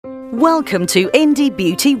Welcome to Indie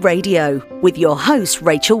Beauty Radio with your host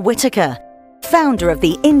Rachel Whitaker, founder of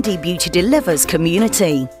the Indie Beauty Delivers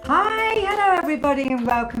community. Hi, hello everybody and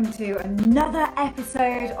welcome to another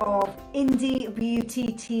episode of Indie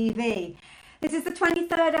Beauty TV. This is the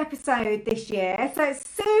 23rd episode this year, so it's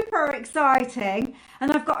super exciting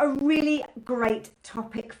and I've got a really great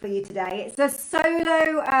topic for you today. It's a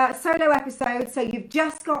solo episode, so you've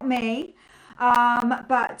just got me.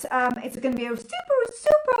 But it's going to be a super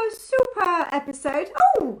episode.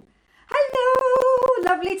 Oh, hello,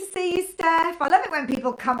 lovely to see you, Steph. I love it when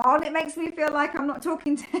people come on. It makes me feel like I'm not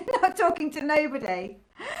talking to nobody.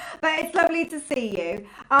 But it's lovely to see you.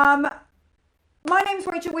 My name's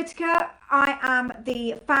Rachel Whitaker. I am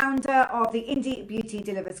the founder of the Indie Beauty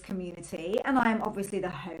Delivers community, and I am obviously the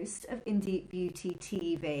host of Indie Beauty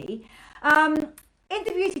TV.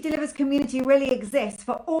 Indie Beauty Delivers community really exists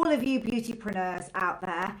for all of you beautypreneurs out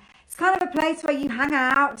there. It's kind of a place where you hang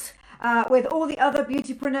out with all the other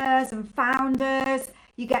beautypreneurs and founders.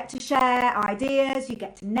 You get to share ideas, you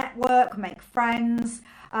get to network, make friends.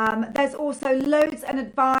 There's also loads of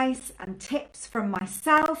advice and tips from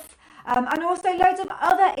myself. And also loads of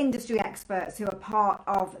other industry experts who are part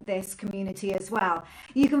of this community as well.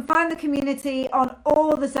 You can find the community on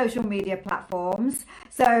all the social media platforms.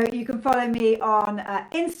 So you can follow me on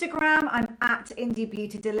Instagram. I'm at Indie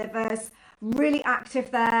Beauty Delivers. Really active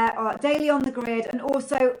there, daily on the grid and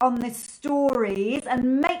also on the stories.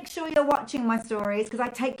 And make sure you're watching my stories because I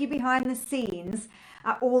take you behind the scenes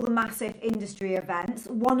at all the massive industry events,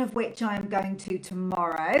 one of which I am going to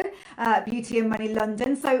tomorrow, Beauty and Money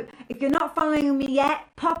London. So if you're not following me yet,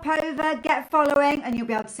 pop over, get following, and you'll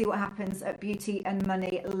be able to see what happens at Beauty and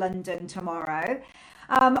Money London tomorrow.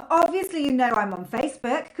 Obviously, you know I'm on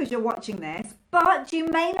Facebook because you're watching this, but you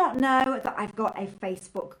may not know that I've got a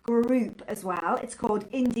Facebook group as well. It's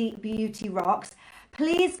called Indie Beauty Rocks.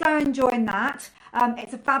 Please go and join that.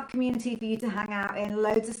 It's a fab community for you to hang out in.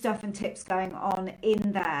 Loads of stuff and tips going on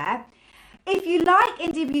in there. If you like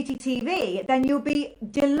Indie Beauty TV, then you'll be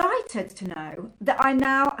delighted to know that I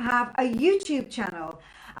now have a YouTube channel.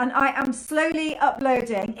 And I am slowly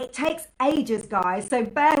uploading. It takes ages, guys, so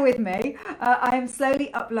bear with me. I am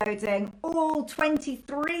slowly uploading all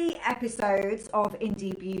 23 episodes of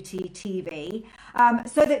Indie Beauty TV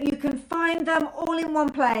so that you can find them all in one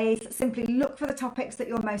place. Simply look for the topics that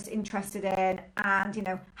you're most interested in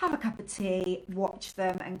and, have a cup of tea, watch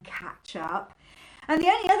them and catch up. And the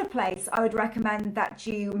only other place I would recommend that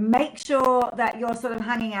you make sure that you're sort of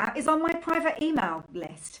hanging out is on my private email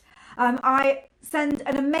list. I send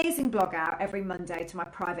an amazing blog out every Monday to my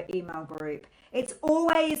private email group. It's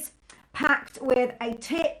always packed with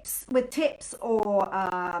tips or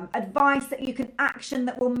advice that you can action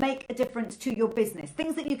that will make a difference to your business.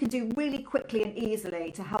 Things that you can do really quickly and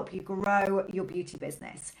easily to help you grow your beauty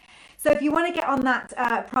business. So if you want to get on that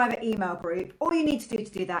private email group, all you need to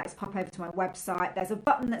do that is pop over to my website. There's a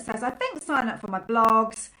button that says, I think, sign up for my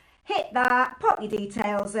blogs. Hit that, pop your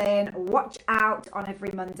details in, watch out on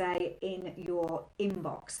every Monday in your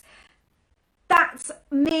inbox. That's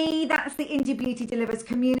me, that's the Indie Beauty Delivers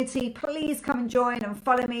community. Please come and join and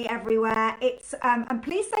follow me everywhere. And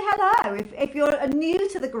please say hello. If you're new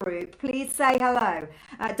to the group, please say hello.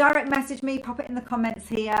 Direct message me, pop it in the comments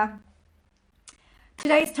here.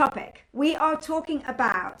 Today's topic, we are talking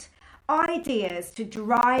about ideas to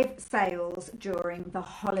drive sales during the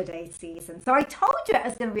holiday season. So I told you it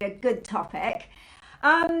was going to be a good topic.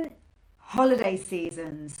 Holiday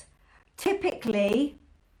seasons, typically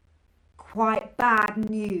quite bad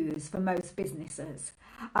news for most businesses.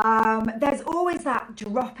 There's always that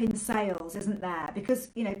drop in sales, isn't there? Because,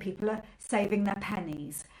 people are saving their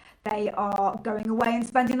pennies. They are going away and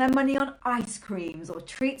spending their money on ice creams or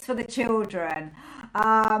treats for the children.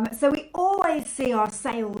 So we always see our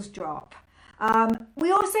sales drop.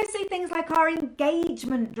 We also see things like our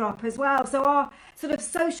engagement drop as well. So our sort of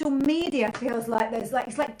social media feels like it's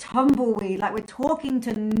like tumbleweed, like we're talking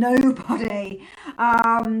to nobody.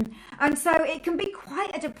 And so it can be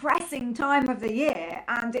quite a depressing time of the year.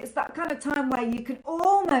 And it's that kind of time where you can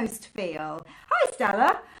almost feel, hi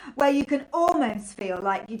Stella, where you can almost feel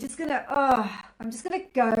like you're just I'm just gonna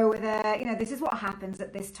go with it. This is what happens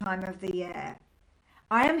at this time of the year.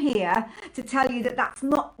 I am here to tell you that that's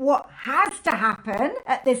not what has to happen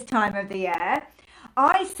at this time of the year.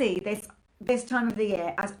 I see this time of the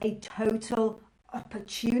year as a total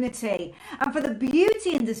opportunity. And for the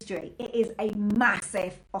beauty industry, it is a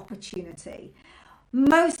massive opportunity.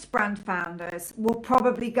 Most brand founders will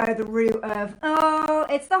probably go the route of,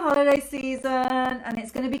 it's the holiday season and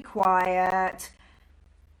it's going to be quiet.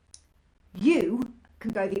 You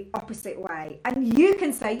can go the opposite way. And you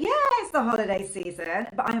can say, yeah, it's the holiday season,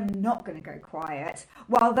 but I am not going to go quiet.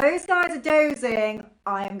 While those guys are dozing,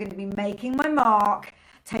 I am going to be making my mark,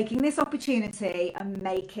 taking this opportunity and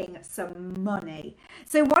making some money.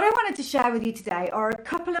 So what I wanted to share with you today are a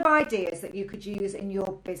couple of ideas that you could use in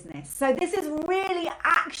your business. So this is really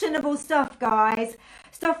actionable stuff, guys.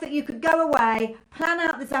 Stuff that you could go away, plan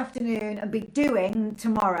out this afternoon and be doing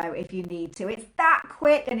tomorrow if you need to. It's that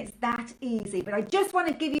quick and it's that easy. But I just want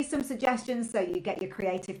to give you some suggestions so you get your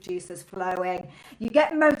creative juices flowing. You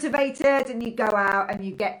get motivated and you go out and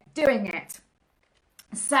you get doing it.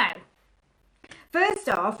 So first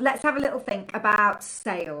off, let's have a little think about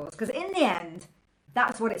sales, because in the end,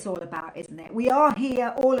 that's what it's all about, isn't it? We are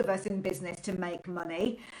here, all of us in business, to make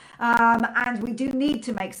money, and we do need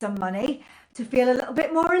to make some money to feel a little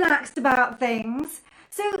bit more relaxed about things.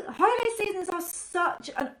 So holiday seasons are such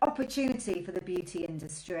an opportunity for the beauty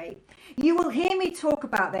industry. You will hear me talk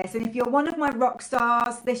about this, and if you're one of my rock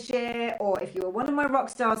stars this year, or if you're one of my rock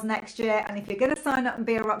stars next year, and if you're going to sign up and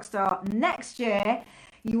be a rock star next year,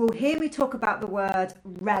 you will hear me talk about the word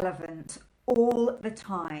relevant all the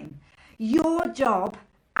time. Your job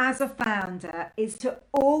as a founder is to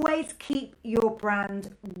always keep your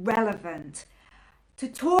brand relevant, to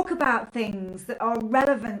talk about things that are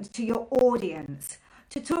relevant to your audience,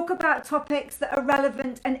 to talk about topics that are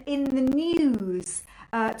relevant and in the news,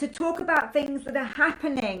 to talk about things that are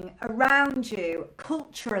happening around you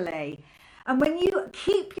culturally. And when you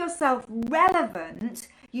keep yourself relevant,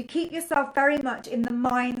 you keep yourself very much in the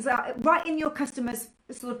minds, right in your customers'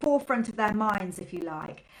 sort of forefront of their minds, if you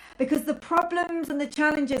like, because the problems and the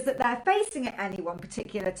challenges that they're facing at any one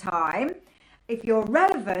particular time, if you're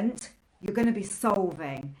relevant, you're going to be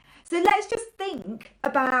solving. So let's just think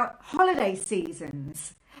about holiday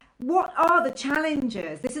seasons. What are the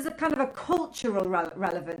challenges? This is a kind of a cultural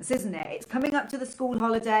relevance, isn't it? It's coming up to the school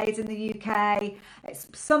holidays in the UK. It's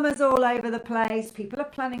summers all over the place. People are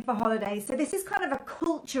planning for holidays. So this is kind of a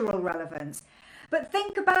cultural relevance. But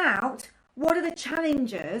think about what are the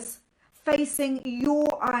challenges facing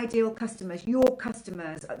your ideal customers, your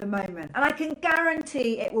customers at the moment. And I can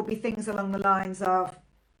guarantee it will be things along the lines of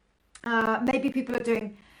maybe people are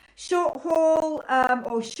doing short haul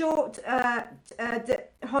or short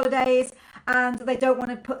holidays, and they don't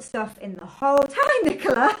want to put stuff in the hold. Hi,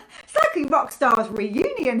 Nicola. It's like a Rockstars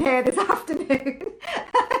reunion here this afternoon.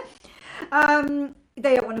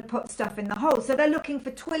 They don't want to put stuff in the hold, so they're looking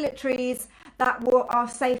for toiletries that are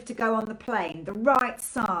safe to go on the plane, the right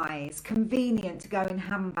size, convenient to go in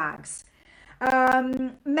handbags.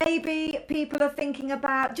 Maybe people are thinking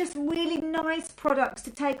about just really nice products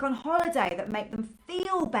to take on holiday that make them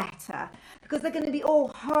feel better because they're going to be all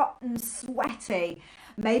hot and sweaty.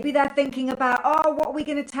 Maybe they're thinking about, what are we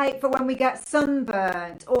going to take for when we get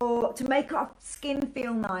sunburnt, or to make our skin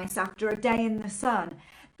feel nice after a day in the sun.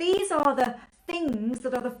 These are the things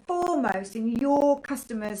that are the foremost in your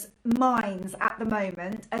customers' minds at the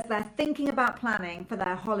moment as they're thinking about planning for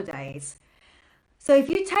their holidays. So if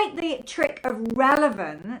you take the trick of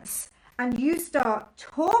relevance and you start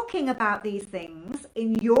talking about these things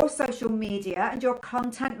in your social media and your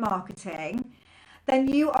content marketing, then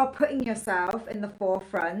you are putting yourself in the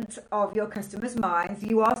forefront of your customers' minds.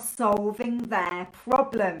 You are solving their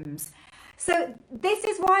problems. So this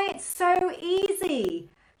is why it's so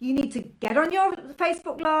easy. You need to get on your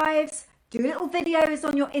Facebook Lives, do little videos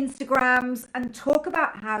on your Instagrams and talk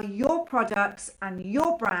about how your products and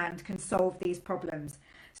your brand can solve these problems.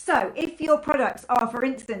 So if your products are, for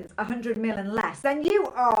instance, 100 mil and less, then you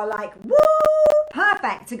are like, woo,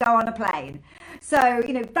 perfect to go on a plane. So,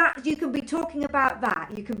 that you can be talking about that.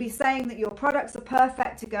 You can be saying that your products are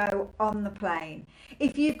perfect to go on the plane.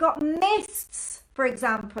 If you've got mists, for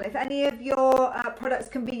example, if any of your products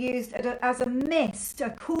can be used as a mist, a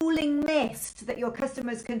cooling mist that your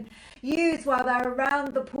customers can use while they're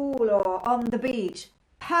around the pool or on the beach,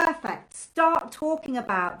 perfect. Start talking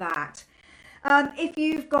about that. If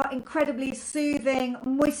you've got incredibly soothing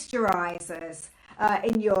moisturizers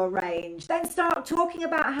in your range, then start talking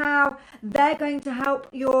about how they're going to help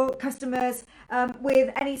your customers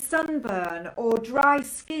with any sunburn or dry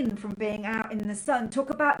skin from being out in the sun.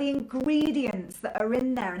 Talk about the ingredients that are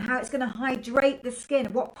in there and how it's going to hydrate the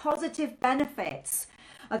skin. What positive benefits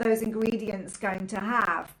are those ingredients going to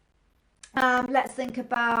have? Let's think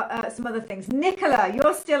about some other things. Nicola,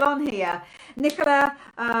 you're still on here. Nicola,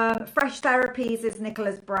 Fresh Therapies is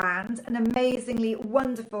Nicola's brand, an amazingly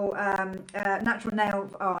wonderful natural nail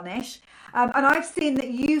varnish. And I've seen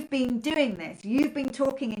that you've been doing this. You've been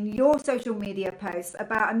talking in your social media posts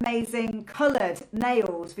about amazing coloured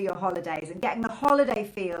nails for your holidays and getting the holiday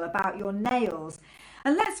feel about your nails.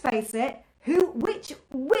 And let's face it,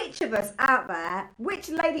 Which of us out there, which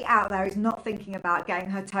lady out there is not thinking about getting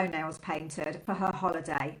her toenails painted for her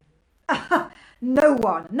holiday? No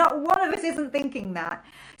one, not one of us isn't thinking that.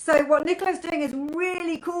 So what Nicola's doing is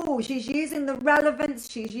really cool. She's using the relevance,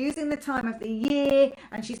 she's using the time of the year,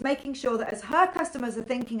 and she's making sure that as her customers are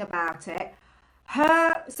thinking about it,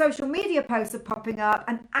 her social media posts are popping up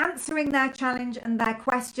and answering their challenge and their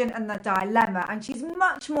question and their dilemma. And she's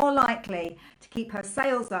much more likely to keep her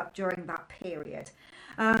sales up during that period.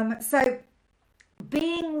 So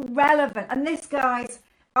being relevant, and this, guys,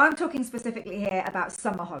 I'm talking specifically here about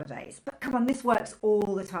summer holidays, but come on, this works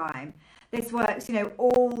all the time. This works,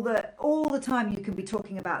 all the time. You can be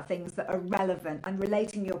talking about things that are relevant and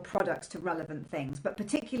relating your products to relevant things. But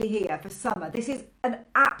particularly here for summer, this is an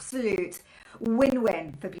absolute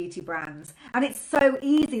win-win for beauty brands. And it's so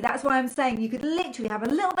easy. That's why I'm saying you could literally have a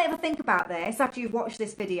little bit of a think about this after you've watched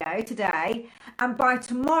this video today. And by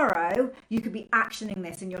tomorrow, you could be actioning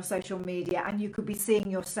this in your social media and you could be seeing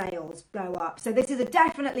your sales go up. So this is a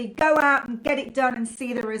definitely go out and get it done and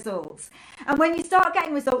see the results. And when you start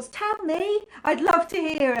getting results, tell me. I'd love to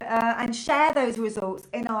hear and share those results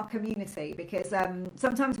in our community, because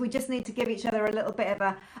sometimes we just need to give each other a little bit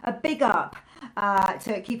of a big up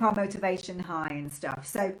to keep our motivation high and stuff.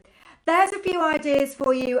 So there's a few ideas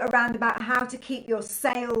for you around about how to keep your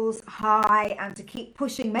sales high and to keep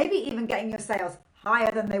pushing, maybe even getting your sales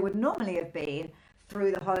higher than they would normally have been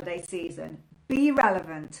through the holiday season. Be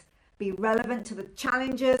relevant. Be relevant to the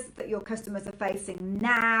challenges that your customers are facing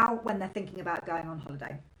now when they're thinking about going on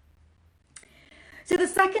holiday. So the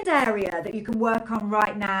second area that you can work on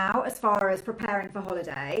right now as far as preparing for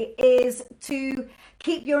holiday is to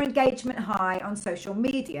keep your engagement high on social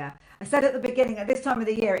media. I said at the beginning, at this time of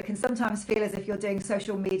the year, it can sometimes feel as if you're doing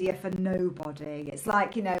social media for nobody. It's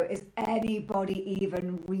like, is anybody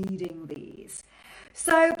even reading these?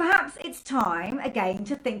 So perhaps it's time again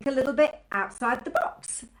to think a little bit outside the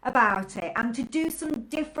box about it and to do some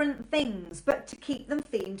different things, but to keep them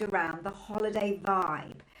themed around the holiday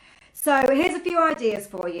vibe. So here's a few ideas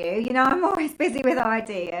for you. I'm always busy with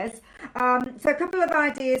ideas. So a couple of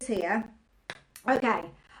ideas here. Okay.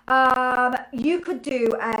 You could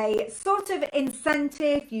do a sort of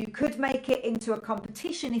incentive. You could make it into a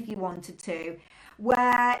competition if you wanted to,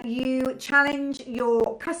 where you challenge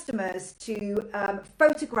your customers to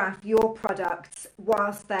photograph your products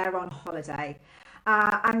whilst they're on holiday.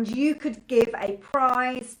 And you could give a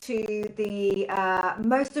prize to the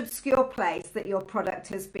most obscure place that your product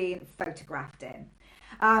has been photographed in.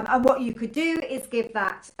 And what you could do is give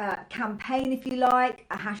that campaign, if you like,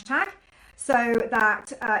 a hashtag, so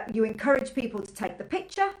that you encourage people to take the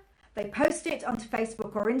picture, they post it onto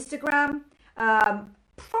Facebook or Instagram,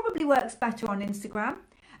 probably works better on Instagram.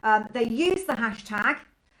 They use the hashtag.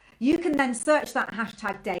 You can then search that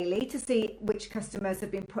hashtag daily to see which customers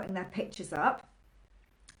have been putting their pictures up.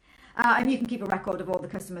 And you can keep a record of all the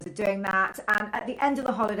customers are doing that. And at the end of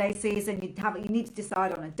the holiday season, you need to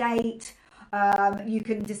decide on a date. You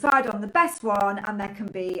can decide on the best one, and there can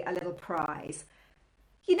be a little prize.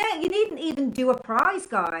 You needn't even do a prize,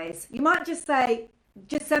 guys. You might just say,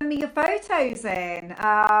 just send me your photos in,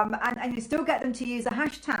 and you still get them to use a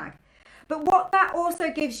hashtag. But what that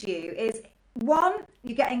also gives you is, one,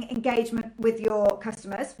 you're getting engagement with your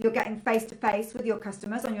customers. You're getting face-to-face with your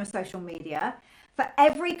customers on your social media. For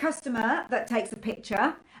every customer that takes a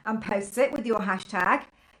picture and posts it with your hashtag,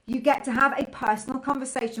 you get to have a personal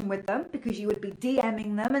conversation with them, because you would be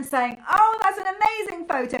DMing them and saying, oh, that's an amazing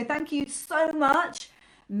photo. Thank you so much.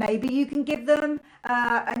 Maybe you can give them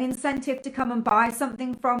an incentive to come and buy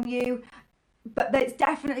something from you. But it's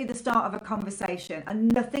definitely the start of a conversation,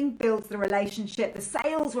 and nothing builds the relationship, the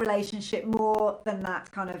sales relationship, more than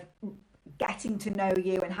that kind of getting to know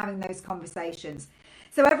you and having those conversations.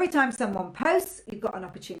 So every time someone posts, you've got an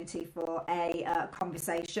opportunity for a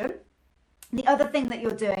conversation. The other thing that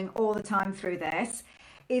you're doing all the time through this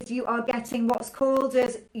is you are getting what's called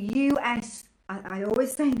as I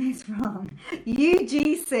always say this wrong,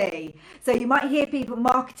 UGC. So you might hear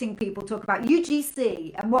marketing people talk about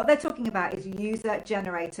UGC, and what they're talking about is user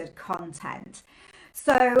generated content.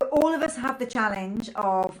 So all of us have the challenge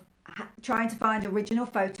of trying to find original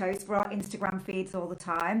photos for our Instagram feeds all the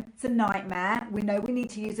time. It's a nightmare. We know we need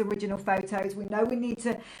to use original photos. We know we need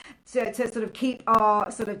to sort of keep our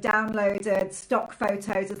sort of downloaded stock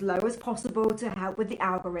photos as low as possible to help with the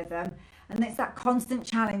algorithm. And it's that constant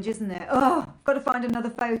challenge, isn't it? Oh, I've got to find another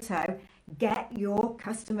photo. Get your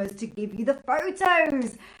customers to give you the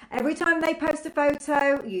photos. Every time they post a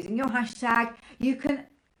photo using your hashtag, you can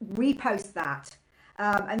repost that.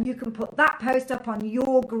 And you can put that post up on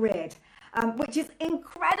your grid. which is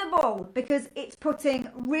incredible because it's putting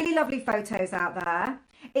really lovely photos out there.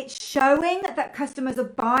 It's showing that customers are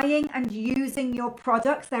buying and using your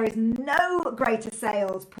products. There is no greater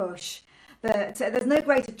sales push. There's no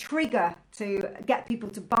greater trigger to get people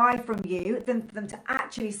to buy from you than for them to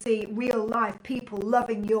actually see real life people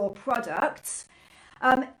loving your products.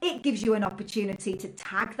 It gives you an opportunity to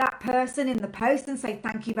tag that person in the post and say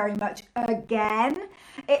thank you very much again.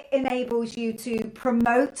 It enables you to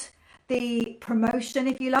promote the promotion,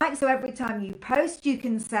 if you like. So every time you post, you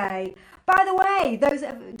can say, by the way,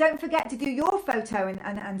 don't forget to do your photo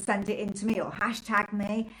and send it in to me or hashtag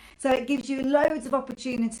me. So it gives you loads of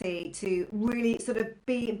opportunity to really sort of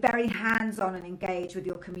be very hands-on and engage with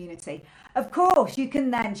your community. Of course, you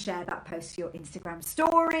can then share that post to your Instagram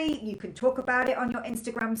story. You can talk about it on your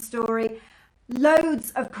Instagram story.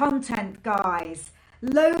 Loads of content, guys.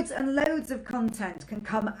 Loads and loads of content can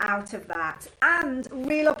come out of that, and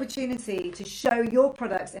real opportunity to show your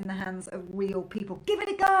products in the hands of real people. Give it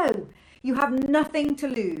a go. You have nothing to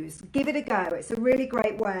lose. Give it a go. It's a really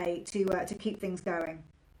great way to keep things going.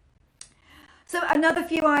 So another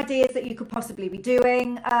few ideas that you could possibly be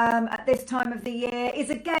doing at this time of the year is,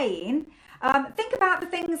 again, think about the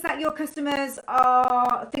things that your customers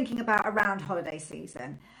are thinking about around holiday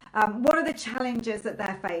season. What are the challenges that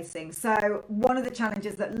they're facing? So one of the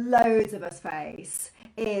challenges that loads of us face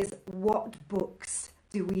is, what books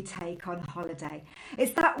do we take on holiday?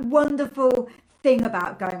 It's that wonderful thing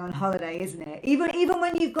about going on holiday, isn't it? Even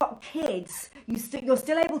when you've got kids, you're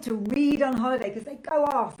still able to read on holiday because they go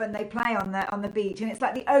off and they play on the beach, and it's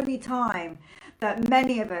like the only time that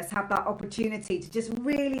many of us have that opportunity to just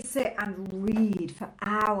really sit and read for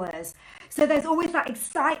hours. So there's always that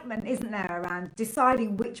excitement, isn't there, around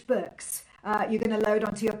deciding which books you're going to load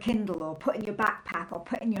onto your Kindle or put in your backpack or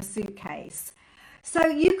put in your suitcase. So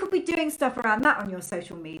you could be doing stuff around that on your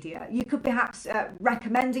social media. You could perhaps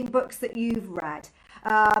recommending books that you've read.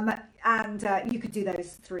 And you could do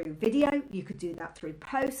those through video. You could do that through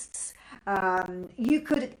posts. You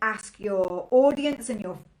could ask your audience and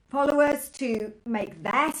your followers to make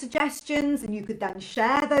their suggestions, and you could then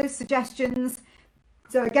share those suggestions.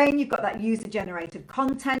 So again, you've got that user-generated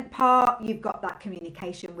content part, you've got that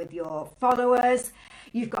communication with your followers,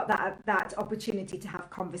 you've got that opportunity to have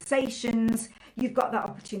conversations, you've got that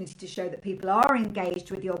opportunity to show that people are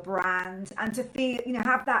engaged with your brand and to feel,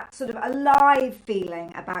 have that sort of alive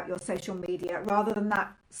feeling about your social media rather than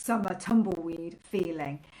that summer tumbleweed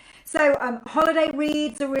feeling. So holiday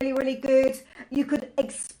reads are really, really good. You could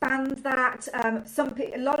expand that.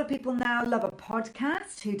 A lot of people now love a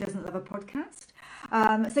podcast. Who doesn't love a podcast?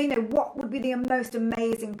 So, what would be the most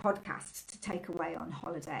amazing podcast to take away on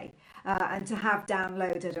holiday and to have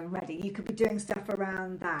downloaded and ready? You could be doing stuff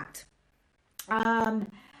around that.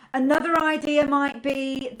 Another idea might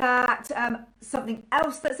be that something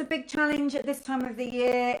else that's a big challenge at this time of the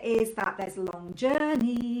year is that there's long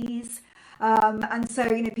journeys. And so,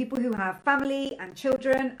 people who have family and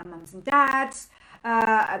children and mums and dads,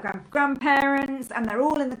 grandparents, and they're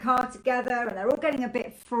all in the car together and they're all getting a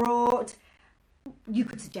bit fraught. You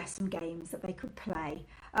could suggest some games that they could play.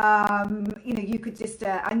 You could just,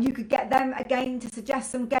 and you could get them again to suggest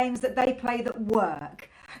some games that they play that work.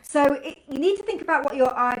 So you need to think about what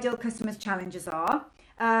your ideal customers' challenges are.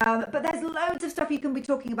 But there's loads of stuff you can be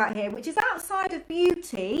talking about here, which is outside of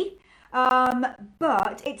beauty,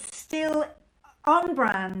 but it's still on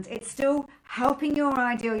brand. It's still helping your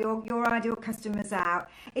ideal customers out.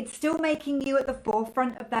 It's still making you at the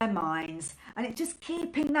forefront of their minds, and it's just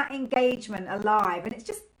keeping that engagement alive, and it's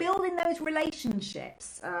just building those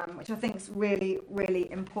relationships, which I think is really,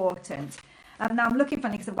 really important. Now I'm looking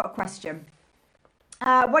funny because I've got a question.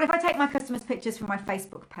 What if I take my customers' pictures from my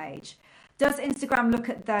Facebook page? Does Instagram look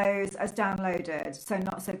at those as downloaded? So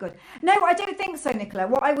not so good. No, I don't think so, Nicola.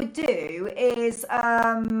 What I would do is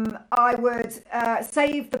I would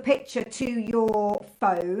save the picture to your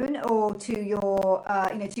phone or to your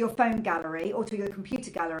to your phone gallery or to your computer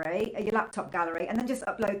gallery, your laptop gallery, and then just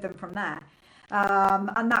upload them from there.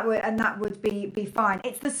 And that would be fine.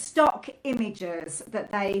 It's the stock images that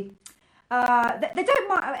they don't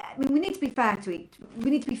mind. I mean, we need to be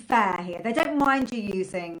fair here. They don't mind you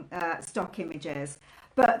using stock images,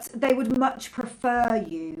 but they would much prefer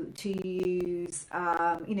you to use,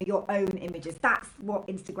 your own images. That's what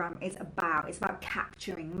Instagram is about. It's about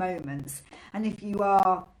capturing moments. And if you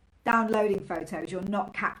are downloading photos, you're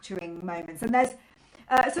not capturing moments. And there's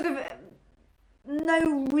sort of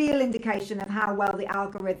no real indication of how well the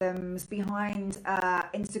algorithms behind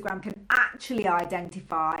Instagram can actually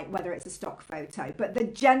identify whether it's a stock photo. But the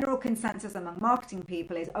general consensus among marketing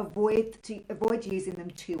people is avoid using them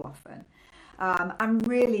too often. and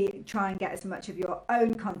really try and get as much of your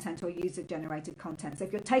own content or user-generated content. So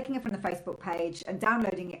if you're taking it from the Facebook page and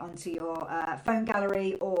downloading it onto your phone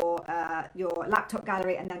gallery or your laptop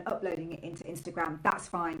gallery and then uploading it into Instagram, that's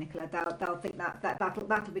fine, Nicola. They'll think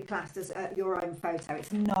that'll be classed as your own photo.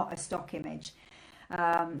 It's not a stock image.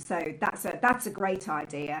 So that's a great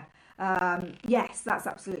idea. Yes, that's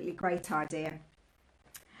absolutely a great idea.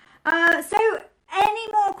 So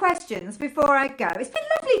any more questions before I go? It's been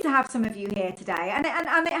lovely to have some of you here today, and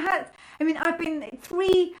it has. I mean, I've been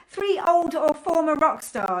three old or former rock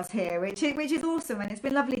stars here, which is awesome, and it's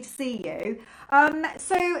been lovely to see you.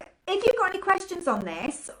 So if you've got any questions on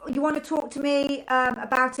this, you want to talk to me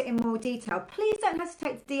about it in more detail, please don't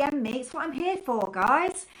hesitate to DM me. It's what I'm here for,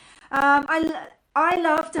 guys. I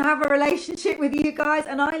love to have a relationship with you guys,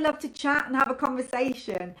 and I love to chat and have a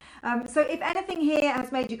conversation. So if anything here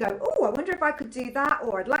has made you go, oh, I wonder if I could do that,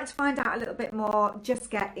 or I'd like to find out a little bit more, just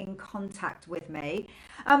get in contact with me.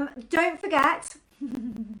 Don't forget...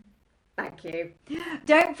 Thank you.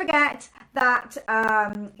 Don't forget that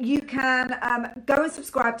you can go and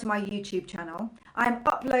subscribe to my YouTube channel. I'm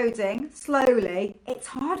uploading slowly. It's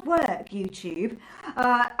hard work, YouTube.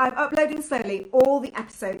 I'm uploading slowly all the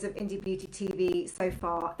episodes of Indie Beauty TV so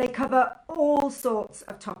far. They cover all sorts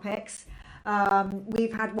of topics.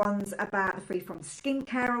 We've had ones about the Free From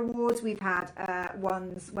Skincare Awards. We've had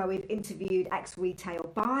ones where we've interviewed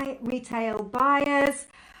ex-retail buyers.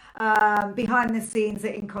 Behind the scenes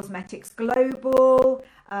at In Cosmetics Global,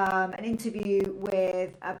 an interview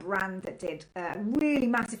with a brand that did a really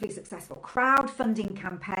massively successful crowdfunding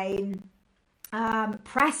campaign,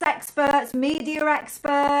 press experts, media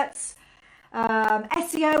experts,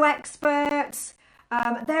 SEO experts.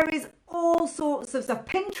 There is all sorts of stuff.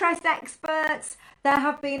 Pinterest experts. There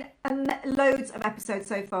have been loads of episodes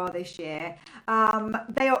so far this year.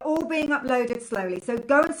 They are all being uploaded slowly. So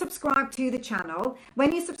go and subscribe to the channel.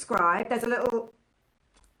 When you subscribe, there's a little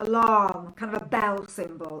alarm, kind of a bell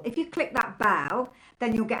symbol. If you click that bell,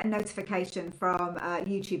 then you'll get a notification from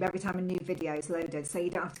YouTube every time a new video is loaded, so you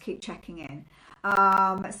don't have to keep checking in.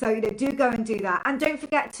 So do go and do that, and don't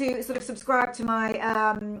forget to sort of subscribe to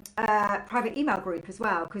my private email group as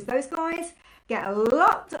well, because those guys get a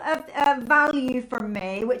lot of value from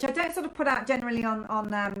me, which I don't sort of put out generally on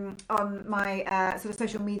my sort of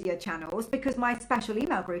social media channels, because my special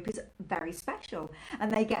email group is very special and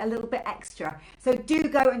they get a little bit extra. So do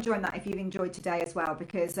go and join that if you've enjoyed today as well,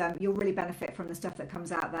 because you'll really benefit from the stuff that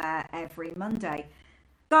comes out there every Monday.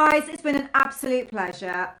 Guys, it's been an absolute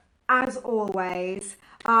pleasure as always.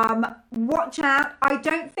 Watch out. I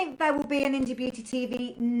don't think there will be an Indie Beauty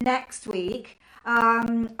TV next week.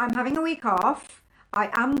 I'm having a week off. I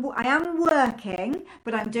am working,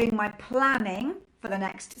 but I'm doing my planning for the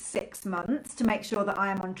next 6 months to make sure that I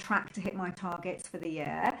am on track to hit my targets for the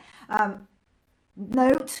year.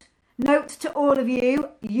 Note to all of you,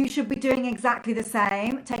 you should be doing exactly the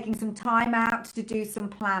same, taking some time out to do some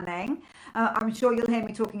planning. I'm sure you'll hear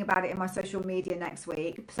me talking about it in my social media next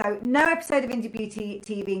week. So no episode of Indie Beauty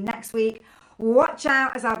TV next week. Watch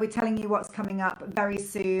out, as I'll be telling you what's coming up very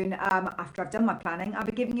soon. After I've done my planning, I'll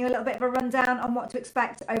be giving you a little bit of a rundown on what to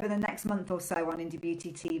expect over the next month or so on Indie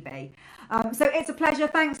Beauty TV. So it's a pleasure.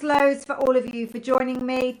 Thanks loads for all of you for joining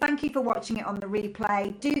me. Thank you for watching it on the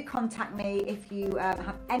replay. Do contact me if you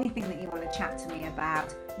have anything that you want to chat to me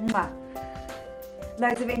about. Mwah.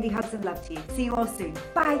 Loads of indie hugs and love to you. See you all soon.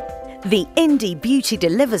 Bye. The Indie Beauty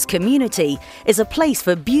Delivers community is a place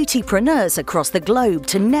for beautypreneurs across the globe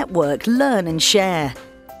to network, learn and share.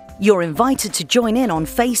 You're invited to join in on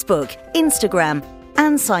Facebook, Instagram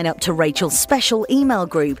and sign up to Rachel's special email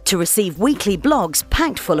group to receive weekly blogs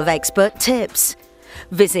packed full of expert tips.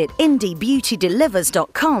 Visit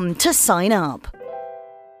indiebeautydelivers.com to sign up.